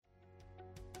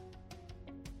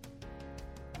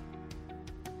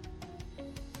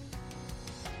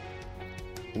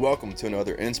Welcome to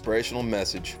another inspirational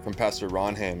message from Pastor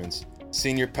Ron Hammonds,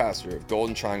 Senior Pastor of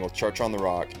Golden Triangle Church on the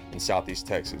Rock in Southeast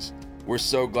Texas. We're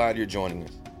so glad you're joining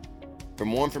us. For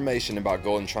more information about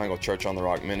Golden Triangle Church on the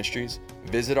Rock Ministries,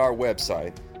 visit our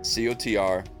website,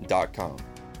 cotr.com.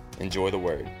 Enjoy the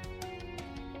Word.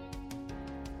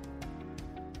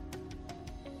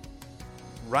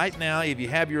 Right now, if you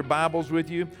have your Bibles with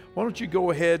you, why don't you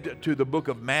go ahead to the book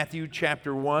of Matthew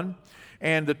chapter 1.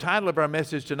 And the title of our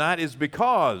message tonight is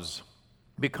Because.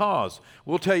 Because.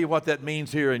 We'll tell you what that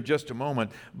means here in just a moment.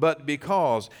 But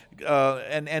because.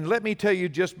 And let me tell you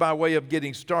just by way of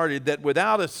getting started that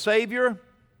without a Savior,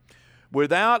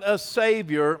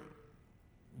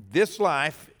 this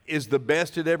life is the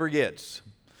best it ever gets.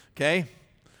 Okay?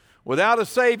 Without a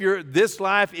Savior, this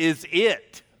life is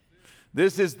it.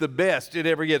 This is the best it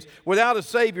ever gets. Without a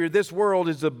Savior, this world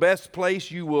is the best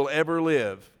place you will ever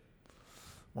live.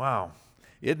 Wow.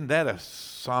 Isn't that a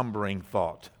sombering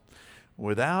thought?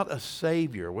 Without a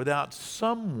Savior, without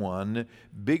someone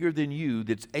bigger than you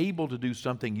that's able to do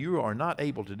something you are not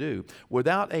able to do,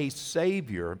 without a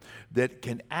Savior that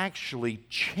can actually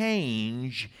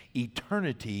change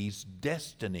eternity's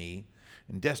destiny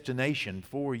and destination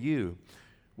for you,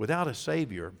 without a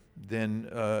Savior, then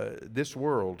this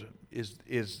world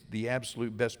is the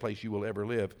absolute best place you will ever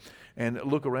live. And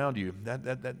look around you.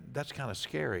 That's kind of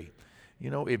scary. You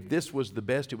know, if this was the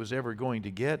best it was ever going to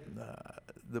get,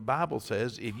 the Bible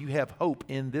says if you have hope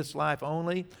in this life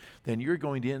only, then you're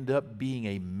going to end up being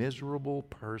a miserable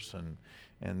person.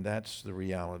 And that's the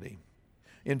reality.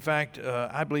 In fact,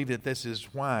 I believe that this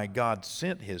is why God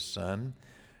sent His Son,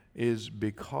 is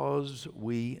because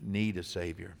we need a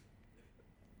Savior.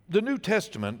 The New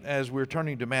Testament, as we're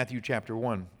turning to Matthew chapter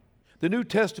 1, the New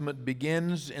Testament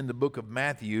begins in the book of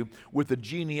Matthew with the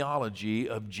genealogy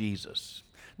of Jesus.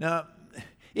 Now,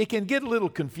 it can get a little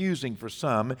confusing for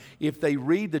some if they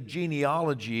read the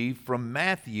genealogy from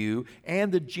Matthew and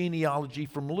the genealogy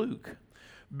from Luke,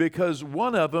 because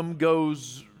one of them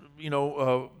goes,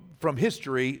 from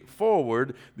history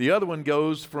forward, the other one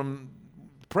goes from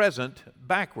present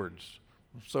backwards.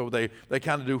 So they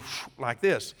kind of do like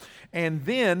this. And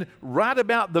then right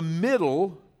about the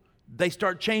middle, they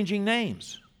start changing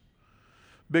names,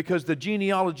 because the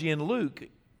genealogy in Luke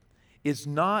is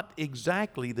not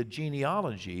exactly the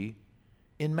genealogy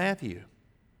in Matthew.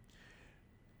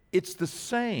 It's the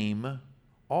same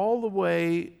all the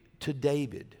way to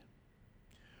David.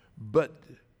 But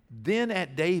then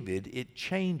at David, it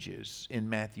changes in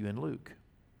Matthew and Luke.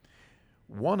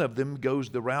 One of them goes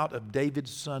the route of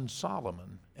David's son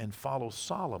Solomon and follows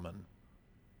Solomon.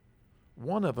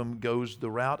 One of them goes the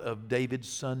route of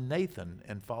David's son Nathan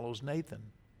and follows Nathan.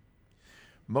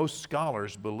 Most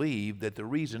scholars believe that the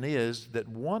reason is that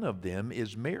one of them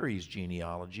is Mary's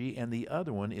genealogy and the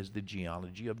other one is the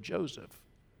genealogy of Joseph,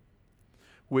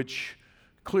 which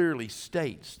clearly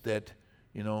states that,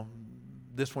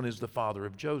 this one is the father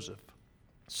of Joseph.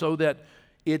 So that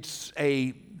it's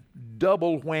a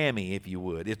double whammy, if you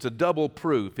would. It's a double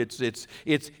proof.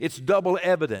 It's double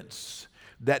evidence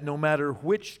that no matter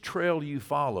which trail you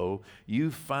follow, you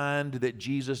find that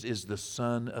Jesus is the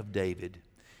son of David.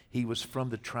 He was from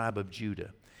the tribe of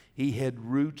Judah. He had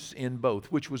roots in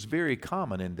both, which was very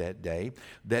common in that day,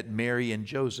 that Mary and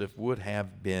Joseph would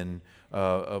have been,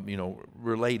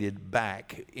 related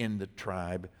back in the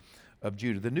tribe of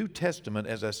Judah. The New Testament,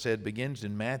 as I said, begins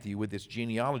in Matthew with this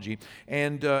genealogy.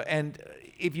 And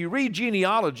if you read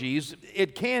genealogies,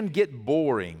 it can get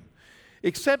boring.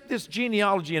 Except this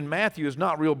genealogy in Matthew is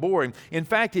not real boring. In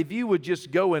fact, if you would just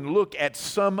go and look at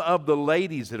some of the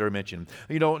ladies that are mentioned,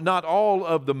 not all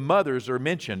of the mothers are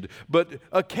mentioned, but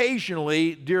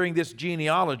occasionally during this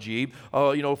genealogy,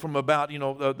 from about,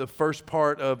 the first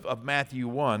part of Matthew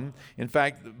 1, in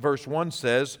fact, verse 1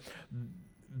 says,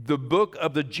 the book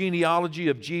of the genealogy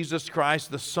of Jesus Christ,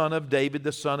 the son of David,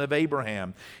 the son of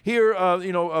Abraham. Here,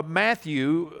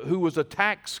 Matthew, who was a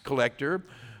tax collector,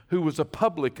 who was a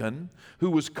publican, who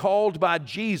was called by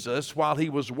Jesus while he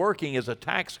was working as a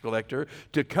tax collector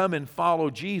to come and follow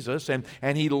Jesus.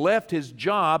 And he left his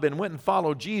job and went and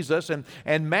followed Jesus.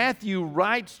 And Matthew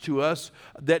writes to us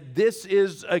that this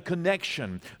is a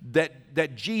connection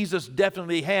that Jesus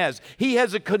definitely has. He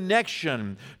has a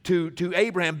connection to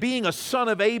Abraham, being a son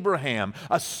of Abraham,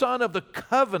 a son of the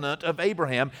covenant of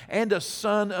Abraham, and a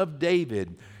son of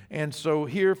David. And so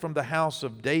here from the house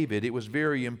of David, it was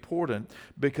very important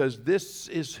because this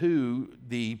is who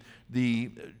the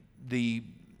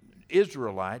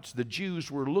Israelites, the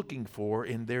Jews, were looking for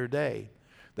in their day.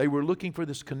 They were looking for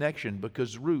this connection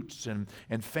because roots and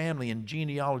family and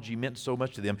genealogy meant so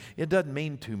much to them. It doesn't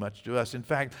mean too much to us. In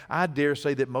fact, I dare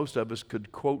say that most of us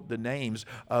could quote the names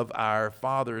of our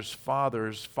father's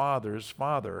father's father's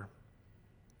father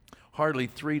hardly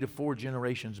 3 to 4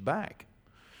 generations back.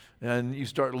 And you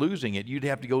start losing it. You'd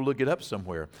have to go look it up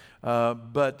somewhere.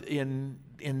 But in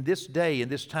this day, in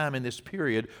this time, in this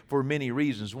period, for many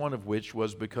reasons, one of which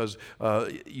was because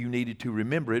you needed to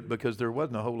remember it because there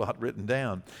wasn't a whole lot written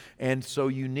down. And so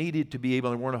you needed to be able,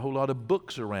 there weren't a whole lot of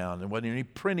books around. There wasn't any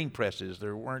printing presses.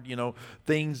 There weren't,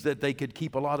 things that they could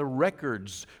keep a lot of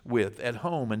records with at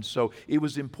home. And so it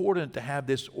was important to have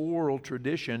this oral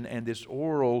tradition and this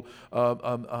oral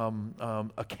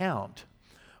account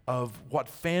of what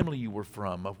family you were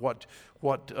from, of what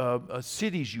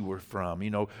cities you were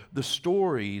from. The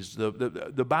stories,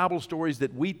 the Bible stories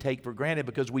that we take for granted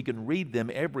because we can read them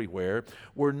everywhere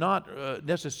were not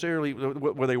necessarily,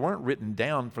 well, they weren't written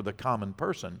down for the common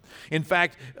person. In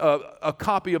fact, a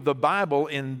copy of the Bible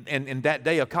in that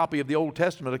day, a copy of the Old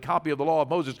Testament, a copy of the Law of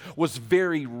Moses was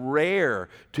very rare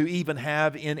to even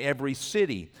have in every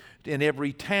city, in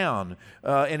every town,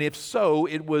 and if so,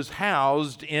 it was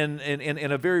housed in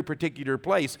a very particular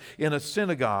place, in a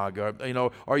synagogue,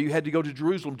 or you had to go to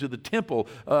Jerusalem to the temple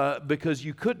because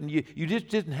you just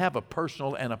didn't have a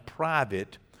personal and a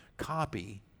private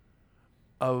copy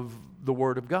of the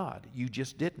Word of God. You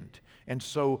just didn't. And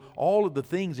so all of the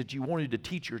things that you wanted to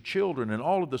teach your children and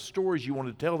all of the stories you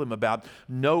wanted to tell them about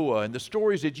Noah and the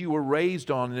stories that you were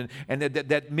raised on and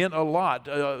that meant a lot,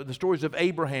 the stories of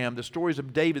Abraham, the stories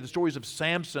of David, the stories of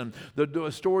Samson,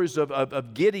 the stories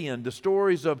of Gideon, the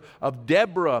stories of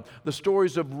Deborah, the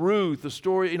stories of Ruth, the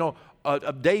story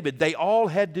of David, they all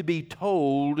had to be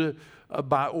told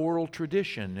by oral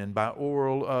tradition and by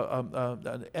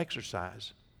oral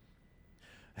exercise.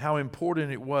 How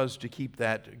important it was to keep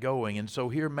that going. And so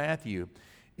here Matthew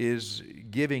is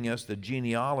giving us the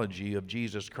genealogy of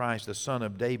Jesus Christ, the son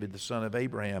of David, the son of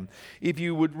Abraham. If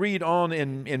you would read on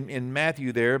in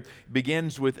Matthew there,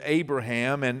 begins with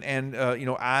Abraham and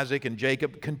Isaac and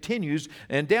Jacob, continues,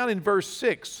 and down in verse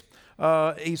 6,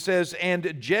 he says,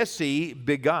 "And Jesse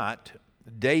begot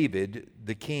David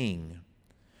the king.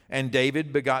 And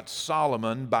David begot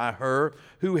Solomon by her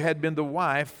who had been the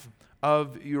wife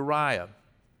of Uriah."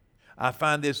 I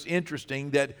find this interesting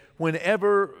that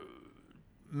whenever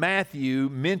Matthew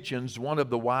mentions one of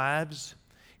the wives,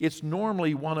 it's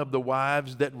normally one of the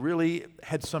wives that really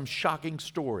had some shocking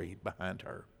story behind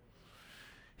her.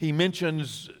 He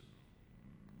mentions,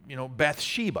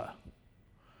 Bathsheba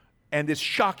and this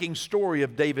shocking story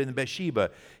of David and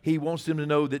Bathsheba. He wants them to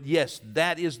know that, yes,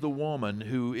 that is the woman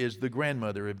who is the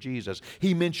grandmother of Jesus.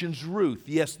 He mentions Ruth.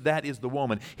 Yes, that is the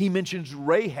woman. He mentions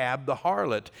Rahab the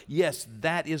harlot. Yes,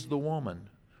 that is the woman.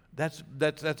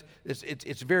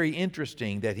 It's very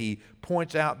interesting that he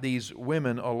points out these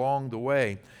women along the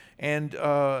way. And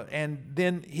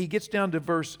then he gets down to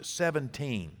verse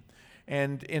 17.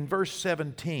 And in verse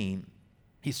 17,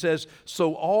 he says,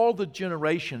 "So all the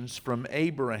generations from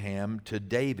Abraham to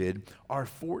David are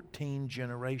 14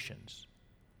 generations.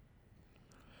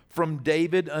 From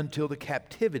David until the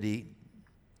captivity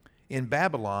in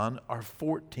Babylon are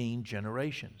 14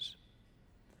 generations.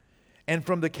 And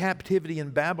from the captivity in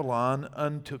Babylon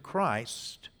unto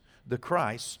Christ, the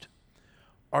Christ,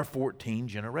 are 14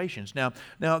 generations." Now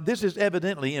this is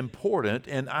evidently important,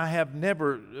 and I have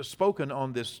never spoken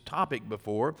on this topic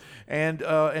before,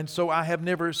 and so I have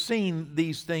never seen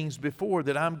these things before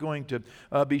that I'm going to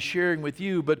be sharing with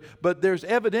you. But there's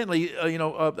evidently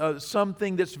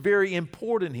something that's very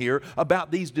important here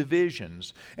about these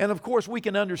divisions. And of course, we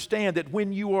can understand that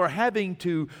when you are having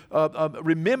to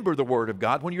remember the Word of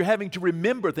God, when you're having to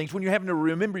remember things, when you're having to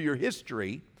remember your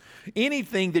history,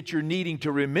 anything that you're needing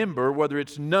to remember, whether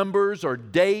it's numbers or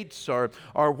dates or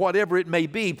whatever it may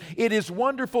be, it is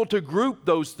wonderful to group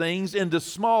those things into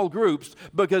small groups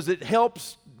because it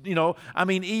helps.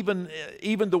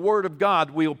 Even the Word of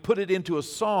God, we'll put it into a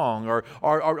song or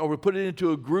we'll put it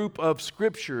into a group of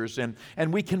scriptures and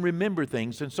we can remember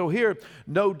things. And so here,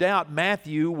 no doubt,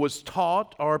 Matthew was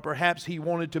taught, or perhaps he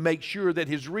wanted to make sure that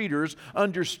his readers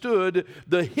understood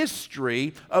the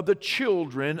history of the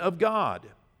children of God.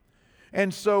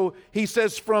 And so he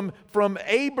says from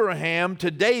Abraham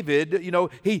to David,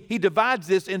 he divides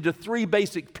this into 3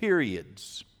 basic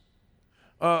periods.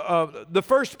 The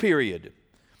first period,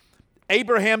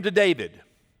 Abraham to David.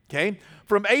 Okay?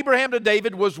 From Abraham to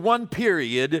David was one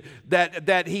period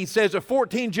that he says of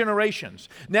 14 generations.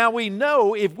 Now we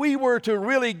know if we were to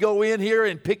really go in here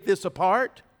and pick this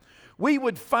apart, we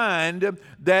would find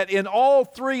that in all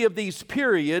 3 of these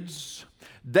periods,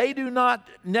 they do not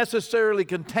necessarily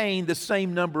contain the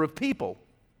same number of people.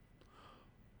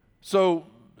 So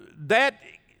that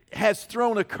has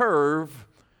thrown a curve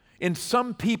in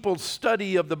some people's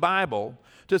study of the Bible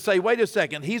to say, wait a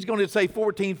second, he's going to say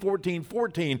 14, 14,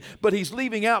 14, but he's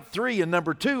leaving out 3 in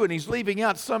number 2, and he's leaving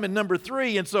out some in number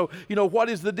 3. And so, what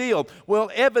is the deal?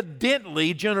 Well,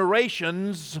 evidently,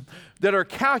 generations that are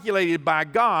calculated by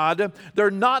God, they're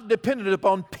not dependent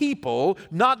upon people,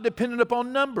 not dependent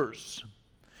upon numbers.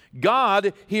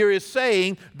 God here is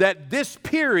saying that this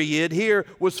period here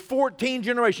was 14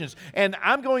 generations. And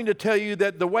I'm going to tell you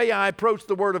that the way I approach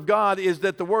the Word of God is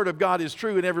that the Word of God is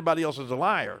true and everybody else is a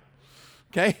liar.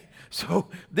 Okay? So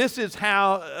this is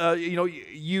how,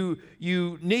 you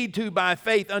need to, by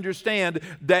faith, understand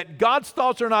that God's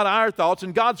thoughts are not our thoughts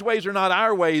and God's ways are not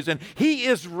our ways. And He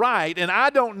is right, and I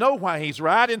don't know why He's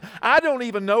right, and I don't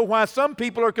even know why some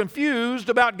people are confused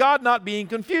about God not being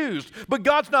confused. But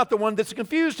God's not the one that's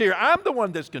confused here. I'm the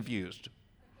one that's confused.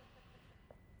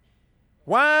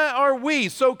 Why are we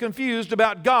so confused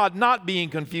about God not being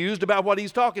confused about what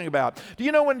He's talking about? Do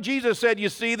you know when Jesus said, you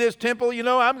see this temple,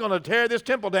 I'm going to tear this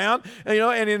temple down,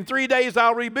 and in 3 days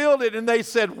I'll rebuild it. And they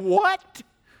said, what?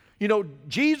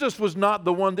 Jesus was not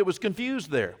the one that was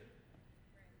confused there.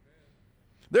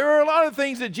 There are a lot of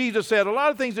things that Jesus said, a lot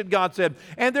of things that God said,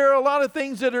 and there are a lot of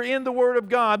things that are in the Word of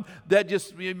God that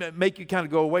just make you kind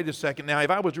of go, wait a second, now if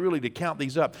I was really to count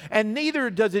these up, and neither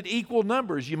does it equal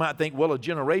numbers. You might think, well, a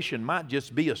generation might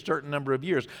just be a certain number of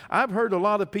years. I've heard a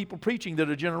lot of people preaching that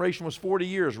a generation was 40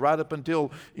 years right up until,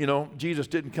 Jesus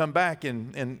didn't come back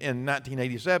in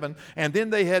 1987, and then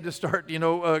they had to start,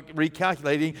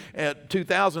 recalculating at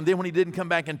 2000. Then when He didn't come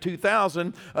back in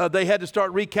 2000, they had to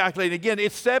start recalculating again.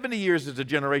 It's 70 years as a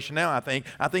generation now, I think.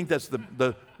 I think that's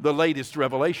the latest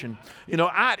revelation.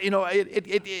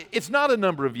 It's not a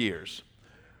number of years,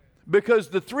 because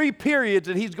the 3 periods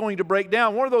that He's going to break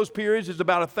down, one of those periods is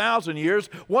about 1,000 years,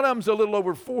 one of them's a little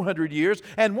over 400 years,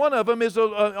 and one of them is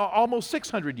almost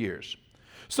 600 years.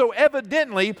 So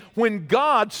evidently, when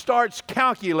God starts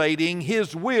calculating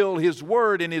His will, His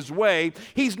word, and His way,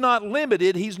 He's not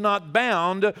limited, He's not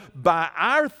bound by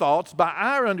our thoughts, by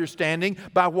our understanding,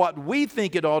 by what we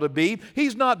think it ought to be.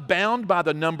 He's not bound by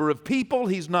the number of people.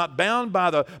 He's not bound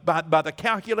by the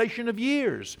calculation of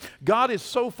years. God is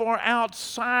so far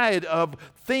outside of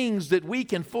things that we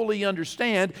can fully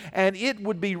understand, and it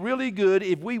would be really good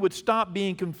if we would stop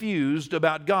being confused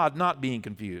about God not being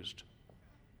confused.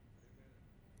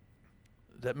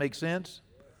 Does that make sense?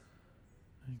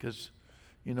 Because,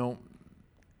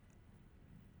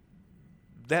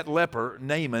 that leper,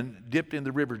 Naaman, dipped in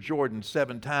the river Jordan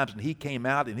 7 times, and he came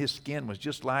out, and his skin was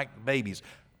just like babies.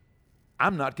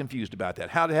 I'm not confused about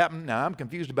that. How did it happen? Now, I'm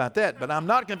confused about that, but I'm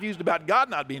not confused about God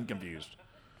not being confused.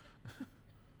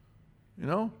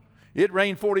 It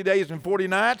rained 40 days and 40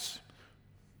 nights,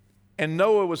 and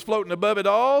Noah was floating above it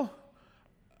all.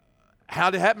 How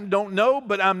did it happen? Don't know,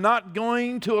 but I'm not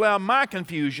going to allow my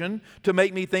confusion to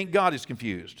make me think God is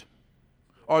confused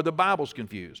or the Bible's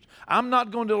confused. I'm not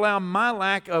going to allow my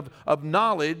lack of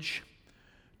knowledge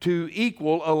to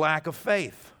equal a lack of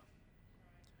faith.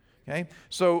 Okay?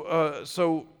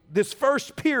 So this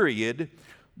first period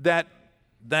that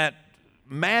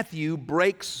Matthew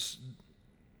breaks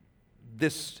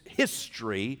this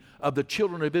history of the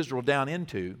children of Israel down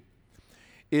into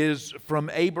is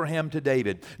from Abraham to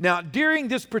David. Now, during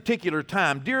this particular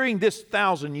time, during this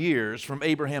 1,000 years from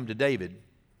Abraham to David,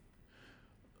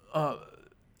 the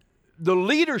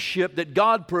leadership that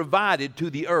God provided to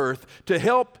the earth to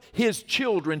help His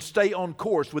children stay on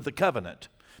course with the covenant,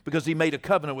 because He made a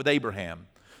covenant with Abraham.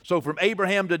 So from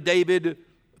Abraham to David,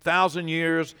 1,000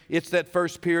 years, it's that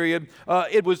first period.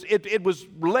 It was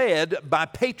led by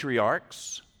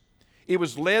patriarchs. It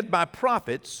was led by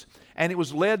prophets. And it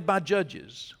was led by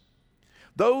judges.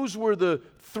 Those were the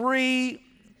 3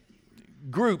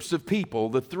 groups of people,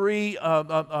 the 3,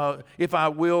 if I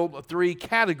will, 3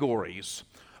 categories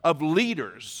of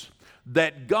leaders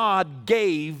that God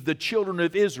gave the children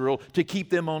of Israel to keep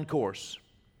them on course.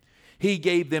 He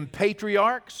gave them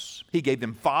patriarchs. He gave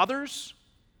them fathers.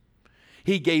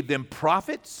 He gave them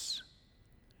prophets.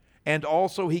 And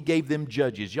also He gave them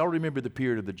judges. Y'all remember the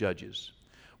period of the judges?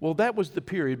 Well, that was the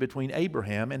period between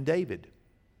Abraham and David.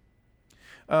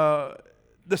 The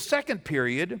second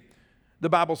period, the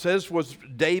Bible says, was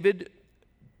David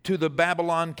to the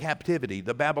Babylon captivity,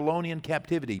 the Babylonian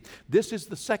captivity. This is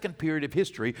the second period of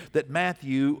history that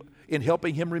Matthew, in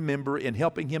helping him remember, in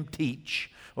helping him teach.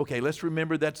 Okay, let's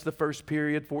remember that's the first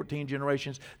period, 14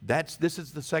 generations. This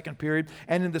is the second period.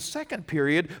 And in the second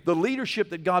period, the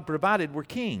leadership that God provided were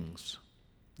kings.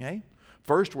 Okay?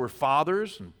 First were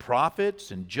fathers and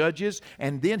prophets and judges,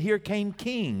 and then here came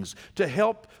kings to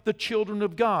help the children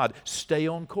of God stay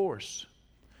on course.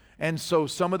 And so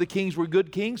some of the kings were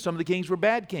good kings, some of the kings were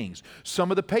bad kings.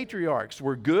 Some of the patriarchs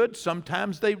were good,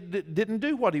 sometimes they didn't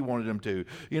do what he wanted them to.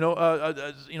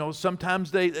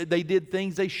 Sometimes they did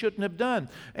things they shouldn't have done.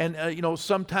 And,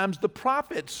 sometimes the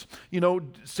prophets,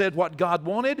 said what God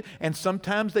wanted, and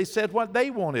sometimes they said what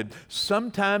they wanted.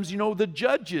 Sometimes, the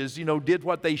judges, did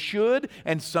what they should,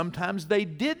 and sometimes they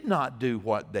did not do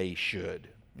what they should,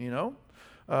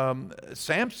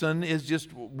 Samson is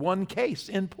just one case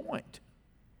in point.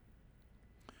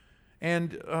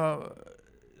 And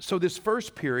so this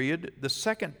first period, the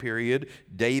second period,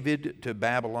 David to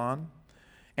Babylon.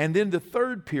 And then the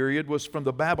third period was from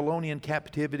the Babylonian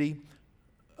captivity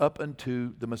up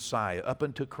unto the Messiah, up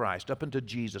unto Christ, up unto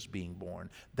Jesus being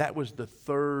born. That was the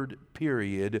third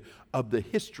period of the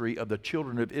history of the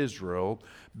children of Israel,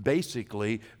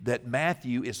 basically, that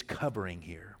Matthew is covering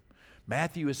here.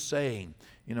 Matthew is saying,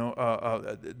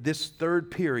 this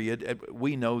third period,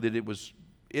 we know that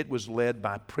it was led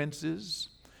by princes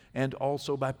and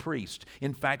also by priests.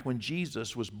 In fact, when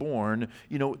Jesus was born,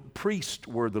 priests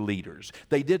were the leaders.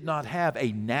 They did not have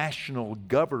a national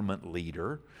government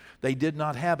leader. They did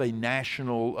not have a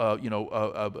national,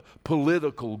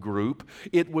 political group.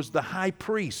 It was the high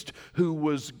priest who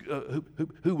was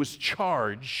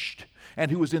charged and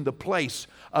who was in the place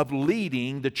of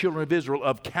leading the children of Israel,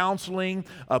 of counseling,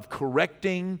 of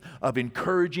correcting, of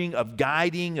encouraging, of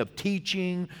guiding, of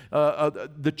teaching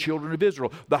the children of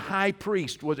Israel. The high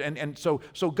priest was,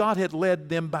 so God had led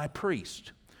them by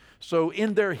priest. So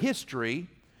in their history,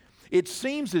 it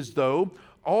seems as though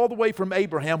all the way from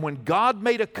Abraham, when God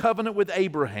made a covenant with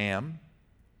Abraham,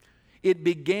 it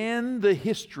began the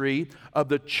history of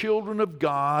the children of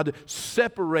God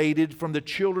separated from the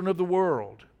children of the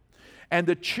world. And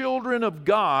the children of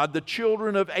God, the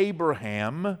children of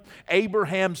Abraham,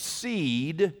 Abraham's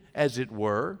seed, as it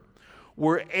were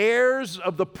heirs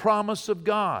of the promise of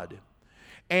God.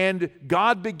 And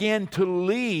God began to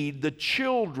lead the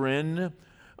children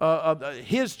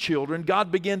his children.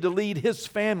 God began to lead his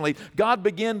family. God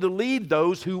began to lead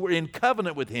those who were in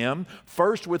covenant with him,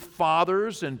 first with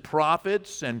fathers and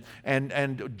prophets and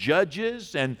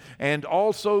judges, and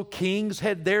also kings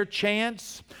had their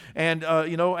chance. And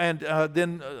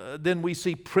then we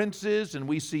see princes and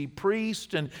we see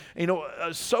priests, and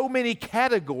so many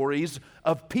categories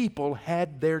of people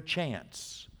had their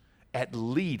chance at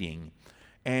leading.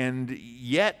 And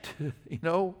yet,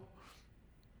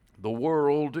 the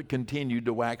world continued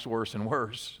to wax worse and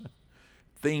worse.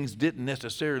 Things didn't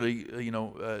necessarily,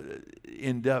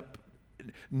 end up,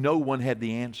 no one had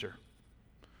the answer.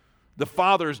 The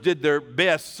fathers did their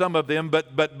best, some of them,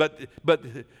 but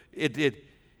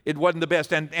it wasn't the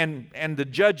best. And the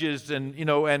judges and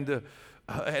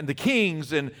the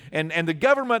kings and the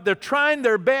government, they're trying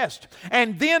their best.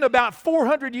 And then about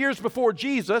 400 years before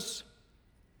Jesus,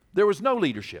 there was no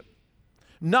leadership.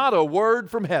 Not a word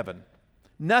from heaven.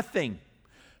 Nothing.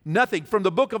 From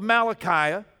the book of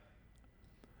Malachi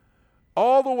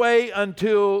all the way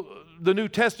until the New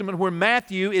Testament, where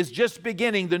Matthew is just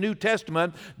beginning the New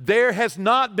Testament, there has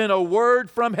not been a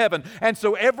word from heaven. And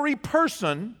so every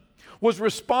person was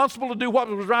responsible to do what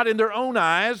was right in their own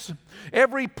eyes.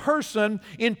 Every person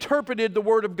interpreted the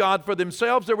Word of God for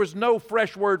themselves. There was no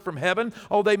fresh word from heaven.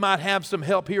 Oh, they might have some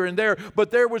help here and there,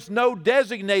 but there was no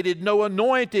designated, no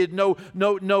anointed, no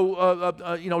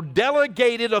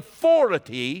delegated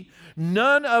authority.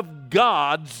 None of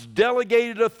God's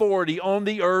delegated authority on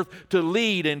the earth to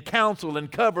lead and counsel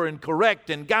and cover and correct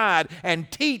and guide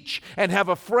and teach and have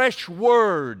a fresh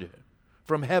word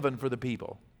from heaven for the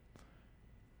people.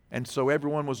 And so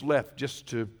everyone was left just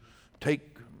to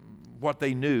take what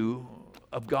they knew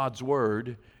of God's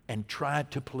Word and try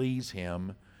to please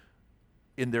Him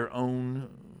in their own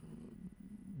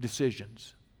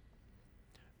decisions.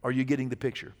 Are you getting the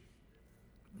picture?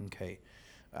 Okay.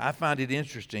 I find it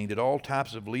interesting that all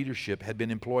types of leadership had been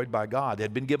employed by God,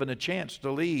 had been given a chance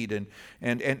to lead,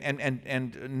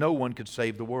 and no one could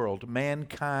save the world.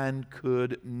 Mankind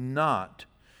could not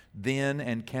then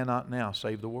and cannot now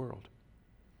save the world.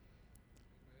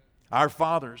 Our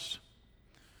fathers,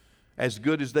 as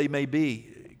good as they may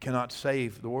be, cannot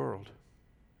save the world.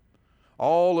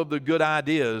 All of the good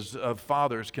ideas of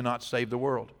fathers cannot save the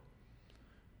world.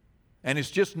 And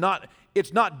it's not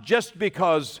just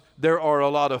because there are a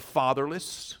lot of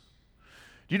fatherless.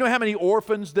 Do you know how many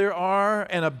orphans there are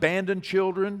and abandoned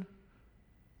children?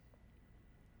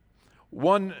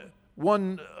 One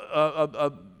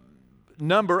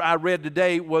number I read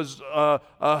today was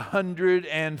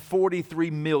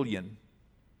 143 million.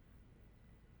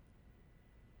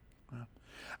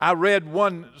 I read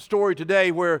one story today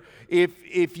where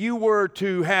if you were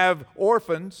to have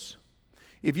orphans,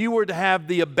 if you were to have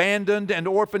the abandoned and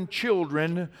orphaned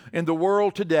children in the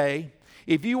world today,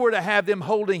 if you were to have them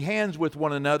holding hands with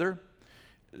one another,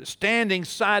 standing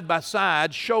side by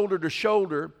side, shoulder to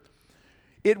shoulder,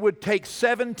 it would take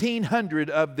 1,700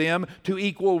 of them to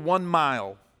equal 1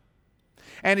 mile.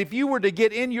 And if you were to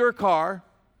get in your car,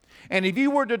 and if you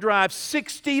were to drive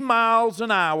 60 miles an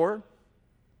hour,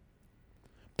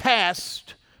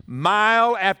 past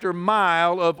mile after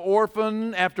mile of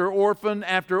orphan after orphan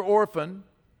after orphan,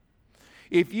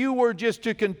 if you were just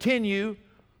to continue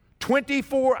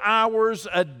 24 hours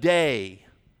a day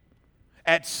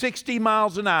at 60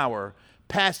 miles an hour,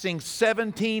 passing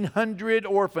 1,700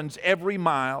 orphans every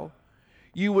mile,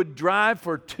 you would drive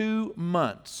for 2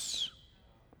 months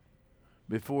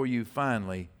before you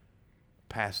finally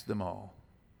passed them all.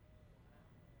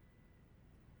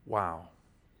 Wow.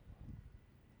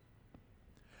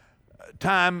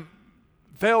 Time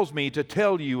fails me to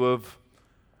tell you of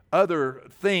other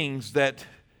things that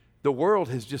the world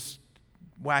is just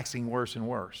waxing worse and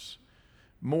worse.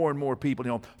 More and more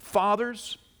people,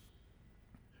 fathers,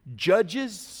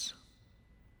 judges,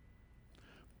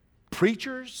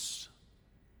 preachers,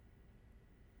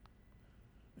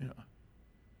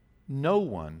 no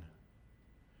one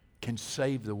can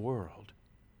save the world.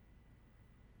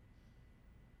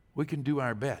 We can do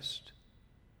our best.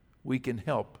 We can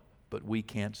help, but we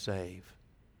can't save.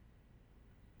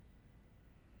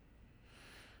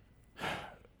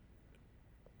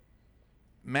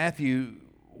 Matthew,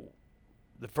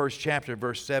 the first chapter,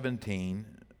 verse 17,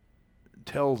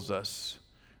 tells us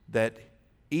that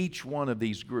each one of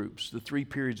these groups, the 3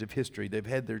 periods of history, they've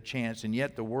had their chance, and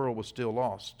yet the world was still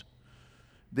lost.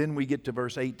 Then we get to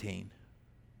verse 18,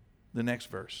 the next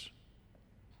verse.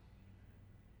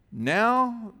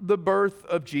 Now the birth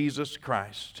of Jesus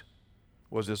Christ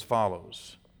was as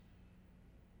follows.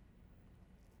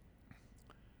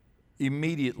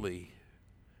 Immediately,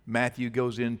 Matthew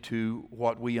goes into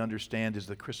what we understand as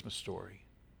the Christmas story,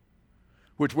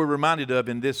 which we're reminded of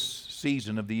in this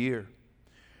season of the year.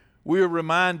 We are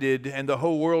reminded, and the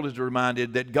whole world is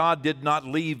reminded, that God did not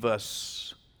leave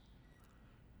us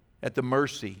at the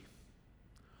mercy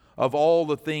of all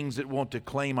the things that want to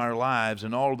claim our lives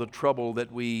and all the trouble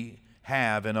that we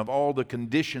have and of all the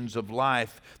conditions of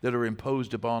life that are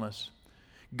imposed upon us.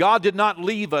 God did not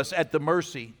leave us at the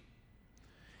mercy.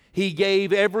 He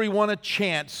gave everyone a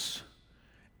chance,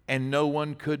 and no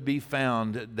one could be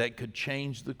found that could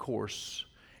change the course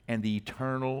and the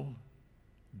eternal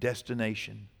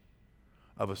destination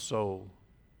of a soul.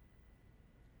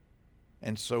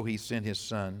 And so He sent His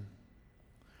Son.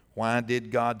 Why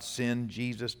did God send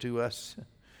Jesus to us?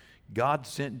 God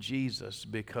sent Jesus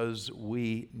because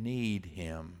we need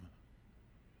Him.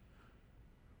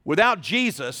 Without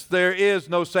Jesus, there is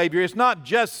no Savior. It's not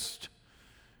just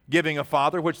giving a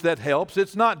father, which that helps.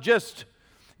 It's not just,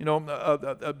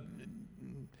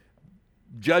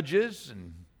 judges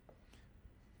and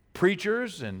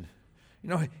preachers, and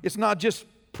it's not just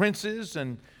princes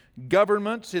and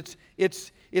governments.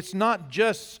 It's not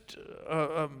just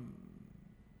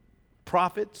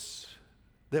prophets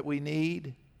that we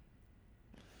need.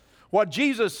 What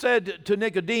Jesus said to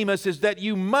Nicodemus is that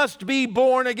you must be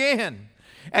born again.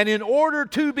 And in order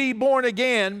to be born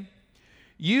again,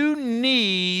 you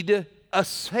need a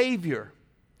Savior.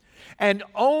 And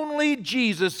only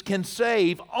Jesus can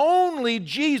save. Only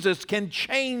Jesus can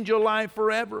change your life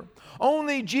forever.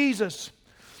 Only Jesus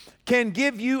can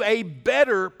give you a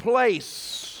better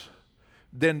place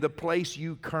than the place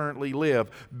you currently live.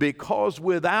 Because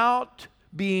without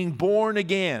being born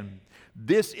again,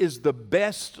 this is the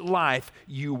best life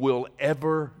you will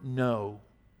ever know.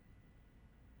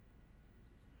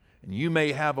 And you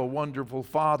may have a wonderful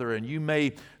father, and you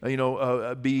may,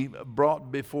 be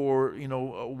brought before,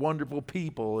 wonderful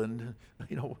people, and,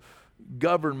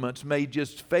 governments may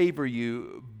just favor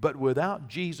you. But without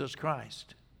Jesus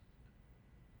Christ,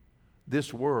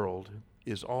 this world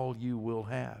is all you will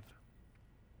have.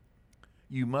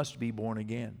 You must be born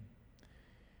again.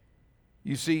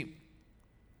 You see,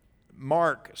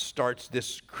 Mark starts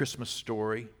this Christmas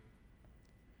story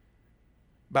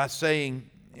by saying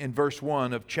in verse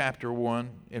 1 of chapter 1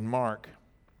 in Mark,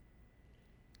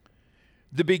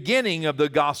 the beginning of the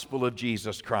gospel of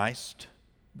Jesus Christ,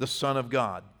 the Son of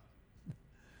God.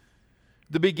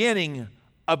 The beginning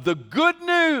of the good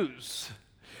news.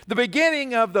 The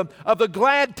beginning of the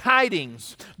glad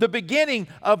tidings. The beginning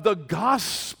of the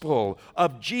gospel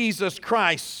of Jesus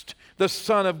Christ, the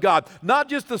Son of God. Not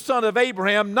just the son of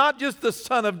Abraham, not just the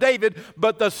son of David,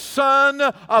 but the Son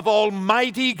of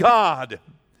Almighty God.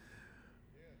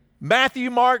 Matthew,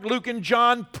 Mark, Luke, and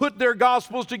John put their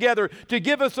Gospels together to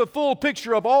give us a full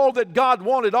picture of all that God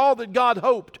wanted, all that God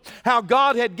hoped, how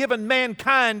God had given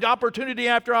mankind opportunity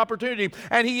after opportunity,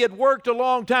 and He had worked a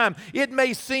long time. It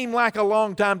may seem like a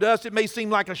long time to us. It may seem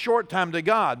like a short time to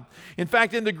God. In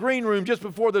fact, in the green room just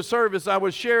before the service, I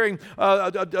was sharing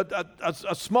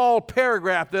a small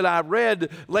paragraph that I read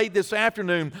late this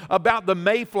afternoon about the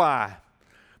mayfly.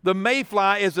 The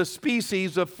mayfly is a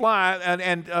species of fly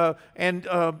and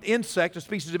insect, a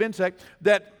species of insect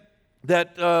that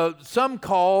some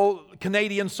call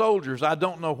Canadian soldiers. I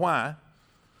don't know why,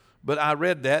 but I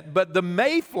read that. But the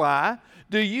mayfly,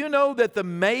 do you know that the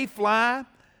mayfly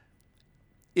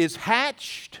is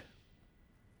hatched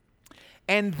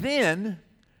and then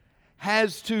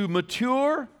has to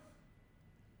mature,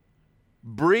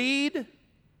 breed,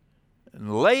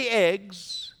 and lay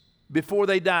eggs before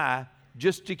they die,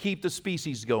 just to keep the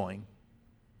species going?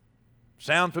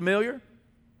 Sound familiar?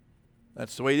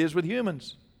 That's the way it is with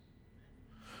humans.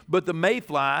 But the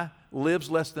mayfly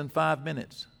lives less than 5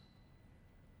 minutes.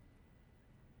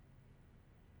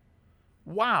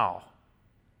 Wow.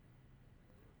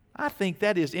 I think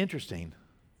that is interesting.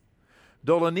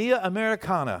 Dolinia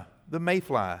americana, the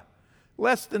mayfly,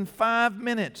 less than 5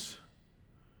 minutes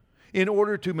in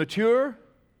order to mature,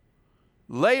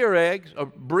 lay her eggs, or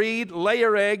breed, lay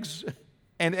her eggs,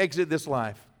 and exit this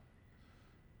life.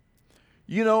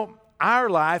 You know, our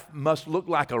life must look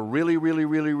like a really, really,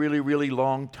 really, really, really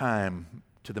long time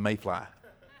to the mayfly.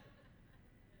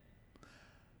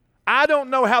 I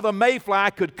don't know how the mayfly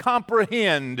could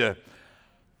comprehend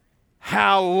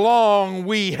how long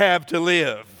we have to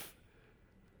live.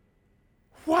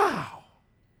 Wow.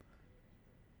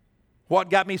 What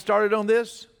got me started on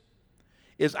this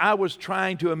is I was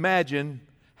trying to imagine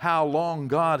how long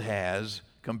God has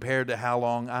compared to how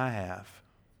long I have.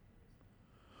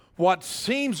 What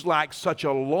seems like such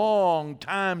a long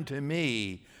time to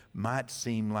me might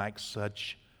seem like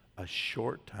such a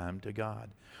short time to God.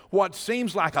 What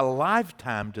seems like a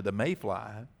lifetime to the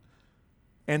mayfly,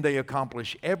 and they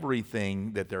accomplish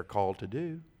everything that they're called to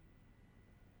do,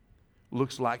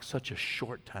 looks like such a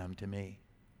short time to me.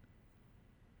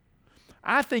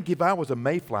 I think if I was a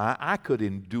mayfly, I could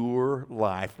endure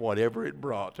life, whatever it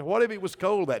brought. What if it was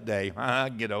cold that day?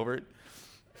 I'd get over it.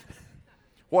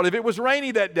 What if it was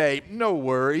rainy that day? No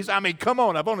worries. I mean, come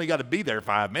on, I've only got to be there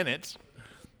 5 minutes.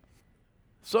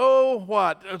 So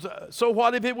what? So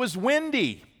what if it was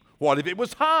windy? What if it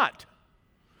was hot?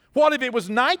 What if it was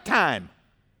nighttime?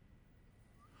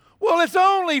 Well, it's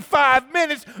only 5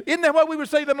 minutes. Isn't that what we would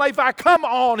say to them, mayfly? Come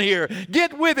on here.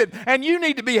 Get with it. And you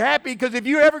need to be happy, because if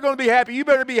you're ever going to be happy, you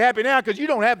better be happy now, because you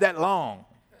don't have that long.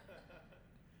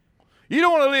 You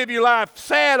don't want to live your life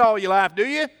sad all your life, do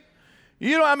you?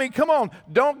 Come on.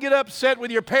 Don't get upset with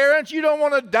your parents. You don't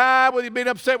want to die with you being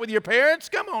upset with your parents.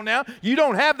 Come on now. You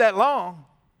don't have that long.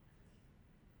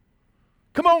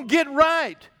 Come on, get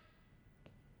right.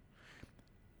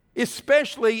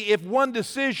 Especially if one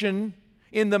decision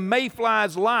in the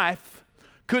mayfly's life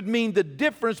could mean the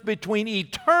difference between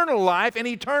eternal life and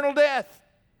eternal death.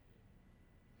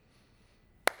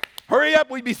 Hurry up,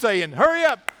 we'd be saying. Hurry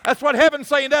up. That's what heaven's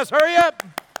saying to us. Hurry up.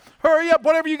 Hurry up.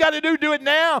 Whatever you got to do it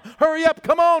now. Hurry up.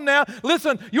 Come on now.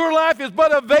 Listen, your life is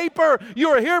but a vapor.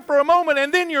 You're here for a moment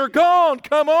and then you're gone.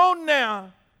 Come on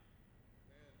now.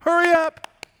 Hurry up.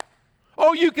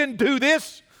 Oh, you can do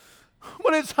this.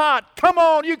 When it's hot, come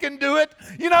on, you can do it.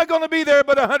 You're not going to be there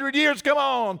but 100 years, come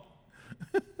on.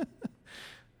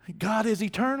 God is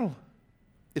eternal.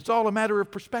 It's all a matter of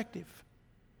perspective.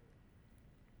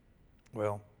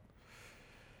 Well,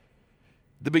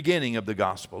 the beginning of the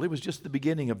gospel. It was just the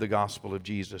beginning of the gospel of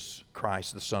Jesus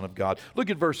Christ, the Son of God. Look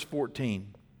at verse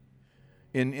 14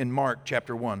 in Mark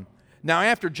chapter 1. Now,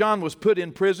 after John was put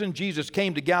in prison, Jesus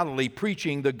came to Galilee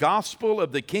preaching the gospel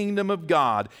of the kingdom of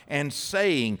God and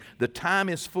saying, the time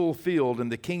is fulfilled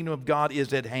and the kingdom of God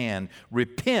is at hand.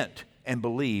 Repent and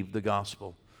believe the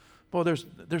gospel. Boy,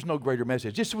 there's no greater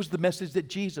message. This was the message that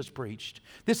Jesus preached.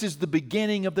 This is the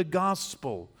beginning of the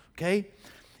gospel, okay?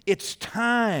 It's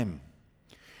time.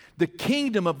 The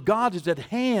kingdom of God is at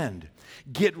hand.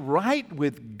 Get right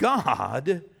with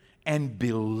God and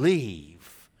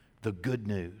believe the good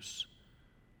news.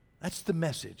 That's the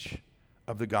message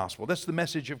of the gospel. That's the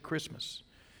message of Christmas.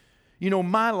 You know,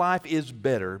 my life is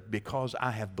better because I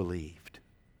have believed.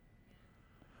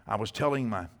 I was telling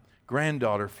my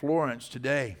granddaughter, Florence,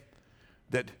 today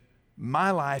that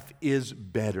my life is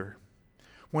better.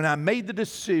 When I made the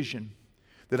decision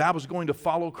that I was going to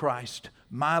follow Christ,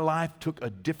 my life took a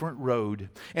different road.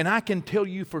 And I can tell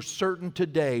you for certain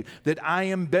today that I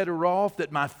am better off,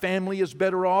 that my family is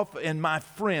better off, and my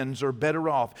friends are better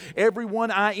off.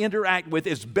 Everyone I interact with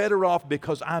is better off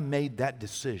because I made that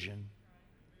decision.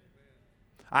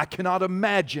 I cannot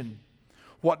imagine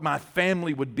what my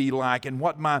family would be like, and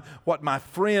what my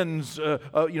friends, and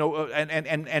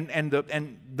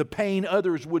the pain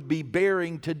others would be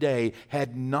bearing today,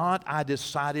 had not I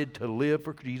decided to live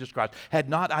for Jesus Christ, had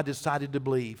not I decided to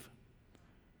believe.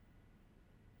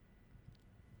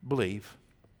 Believe.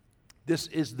 This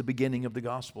is the beginning of the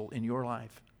gospel in your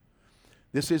life.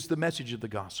 This is the message of the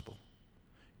gospel.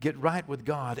 Get right with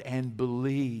God and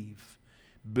believe.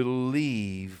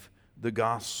 Believe the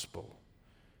gospel.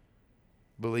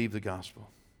 Believe the gospel.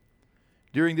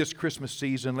 During this Christmas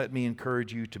season, let me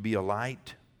encourage you to be a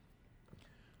light,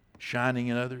 shining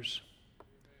in others.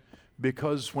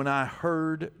 Because when I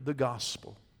heard the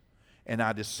gospel and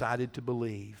I decided to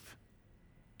believe,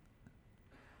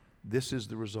 this is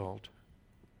the result.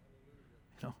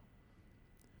 You know,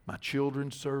 my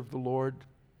children serve the Lord.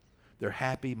 They're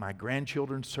happy. My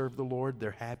grandchildren serve the Lord.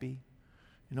 They're happy.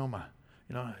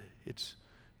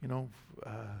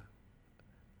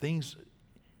 Things.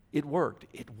 It worked.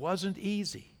 It wasn't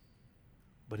easy,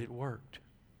 but it worked.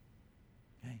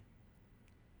 Okay?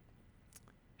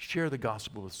 Share the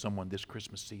gospel with someone this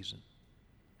Christmas season.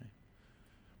 Okay?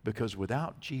 Because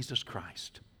without Jesus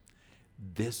Christ,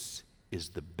 this is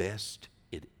the best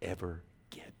it ever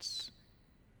gets.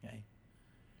 Okay?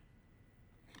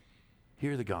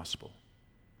 Hear the gospel.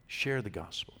 Share the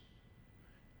gospel.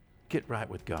 Get right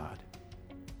with God.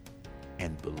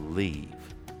 And believe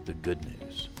the good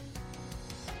news.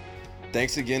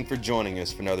 Thanks again for joining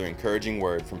us for another encouraging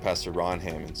word from Pastor Ron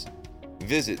Hammonds.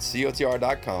 Visit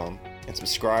cotr.com and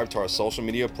subscribe to our social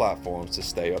media platforms to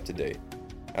stay up to date.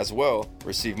 As well,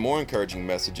 receive more encouraging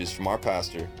messages from our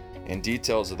pastor and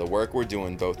details of the work we're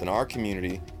doing both in our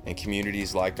community and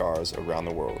communities like ours around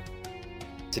the world.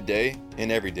 Today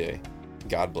and every day,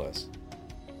 God bless.